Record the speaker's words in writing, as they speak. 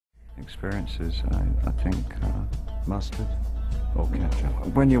experiences, I think mustard or ketchup.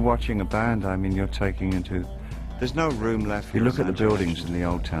 When you're watching a band, I mean, you're taking into... There's no room left. You look at the buildings in the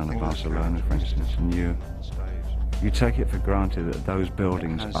old town of Barcelona, for instance, and you take it for granted that those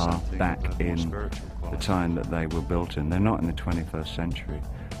buildings are back in the time that they were built in. They're not in the 21st century.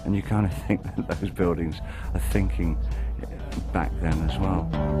 And you kind of think that those buildings are thinking back then as well.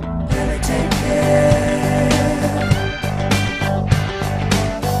 Better take care.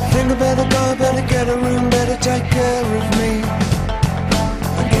 Think I better go, better get a room, better take care of me.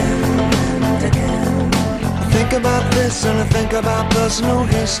 Again and again. I think about this and I think about personal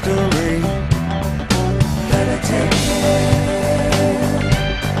history. Better take care.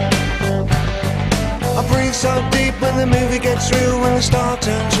 I breathe so deep when the movie gets through, when the star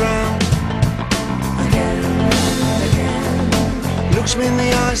turns round. Again and again. Looks me in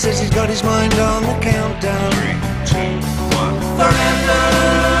the eye, says he's got his mind on the countdown. 3, 2, 1. Forever.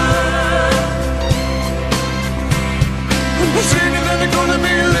 Assuming that they're gonna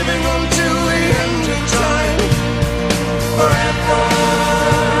be living until the end of time. Forever.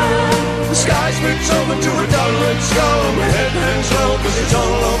 The sky splits over to a dull red skull, and my head hangs low, cause it's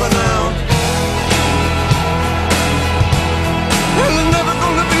all over now. And there's never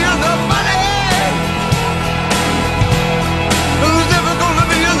gonna be enough money, and there's never gonna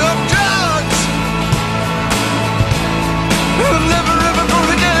be enough drugs, and I'm never ever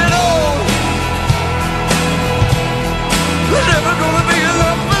gonna get old. There's never gonna be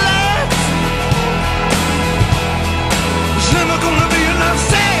enough for that. There's never gonna be enough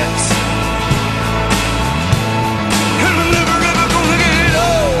sex, and I'm never ever gonna get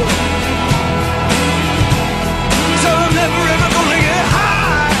old. So I'm never ever gonna get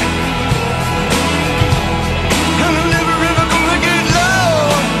high, and I'm never ever gonna get low,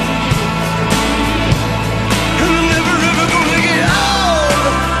 and I'm never ever gonna get old.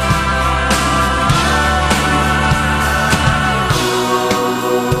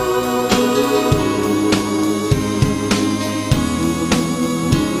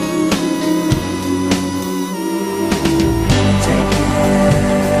 Take care.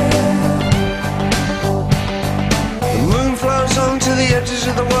 The moon flows on to the edges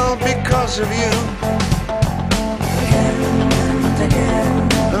of the world because of you. Again and again.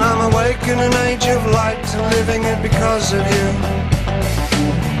 And I'm awake in an age of light, living it because of you.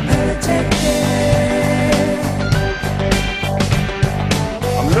 Better take care.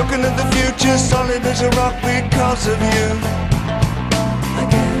 I'm looking at the future, solid as a rock because of you.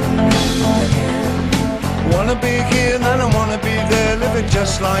 Again and again. Wanna be here, then I wanna be there, living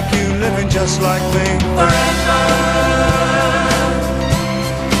just like you, living just like me. Forever.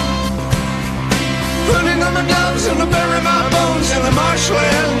 Putting on my gloves and I bury my bones in the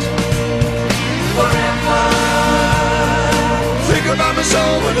marshland. Forever. Think about my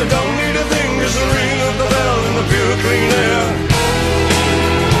soul, but I don't need a thing, just the ring of the bell and the pure clean air.